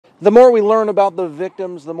The more we learn about the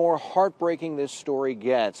victims, the more heartbreaking this story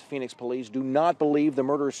gets. Phoenix police do not believe the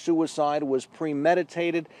murder-suicide was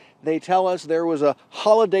premeditated. They tell us there was a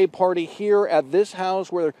holiday party here at this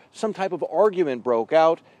house where some type of argument broke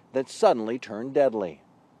out that suddenly turned deadly.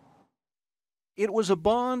 It was a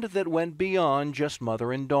bond that went beyond just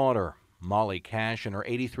mother and daughter. Molly Cash and her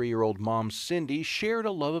 83-year-old mom, Cindy, shared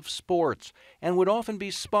a love of sports and would often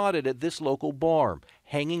be spotted at this local bar,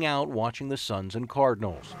 hanging out watching the Suns and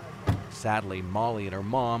Cardinals. Sadly, Molly and her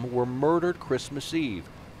mom were murdered Christmas Eve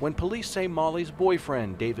when police say Molly's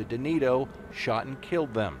boyfriend, David Donito, shot and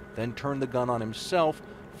killed them, then turned the gun on himself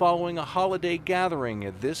following a holiday gathering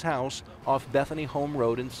at this house off Bethany Home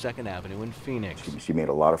Road and 2nd Avenue in Phoenix. She made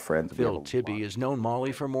a lot of friends. Phil Tibby has known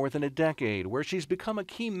Molly for more than a decade, where she's become a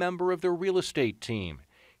key member of their real estate team.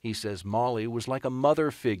 He says Molly was like a mother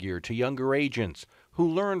figure to younger agents who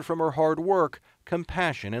learned from her hard work,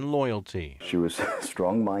 compassion, and loyalty. She was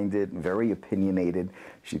strong-minded, very opinionated.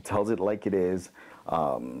 She tells it like it is.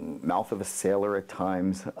 Mouth of a sailor at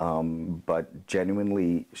times, but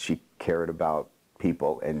genuinely she cared about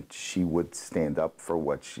people, and she would stand up for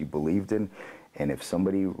what she believed in. And if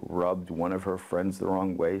somebody rubbed one of her friends the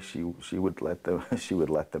wrong way, she would let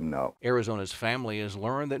them know. Arizona's family has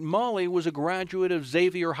learned that Molly was a graduate of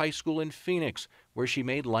Xavier High School in Phoenix, where she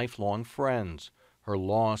made lifelong friends. Her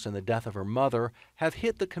loss and the death of her mother have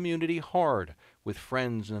hit the community hard, with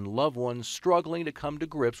friends and loved ones struggling to come to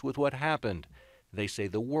grips with what happened. They say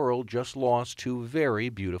the world just lost two very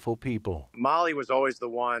beautiful people. Molly was always the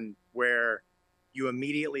one where you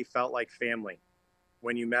immediately felt like family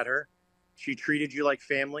when you met her. She treated you like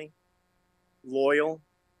family. Loyal,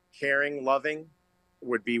 caring, loving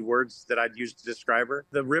would be words that I'd use to describe her.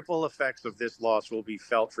 The ripple effects of this loss will be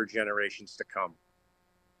felt for generations to come.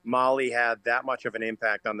 Molly had that much of an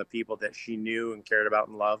impact on the people that she knew and cared about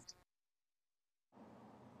and loved.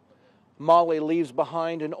 Molly leaves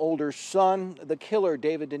behind an older son. The killer,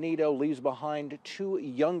 David Donito, leaves behind two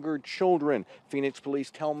younger children. Phoenix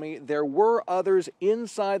police tell me there were others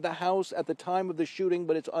inside the house at the time of the shooting,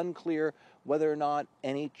 but it's unclear whether or not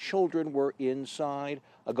any children were inside.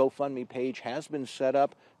 A GoFundMe page has been set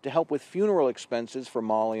up to help with funeral expenses for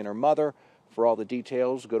Molly and her mother. For all the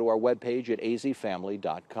details, go to our webpage at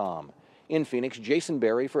azfamily.com. In Phoenix, Jason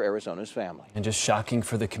Berry for Arizona's Family. And just shocking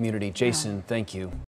for the community. Jason, thank you.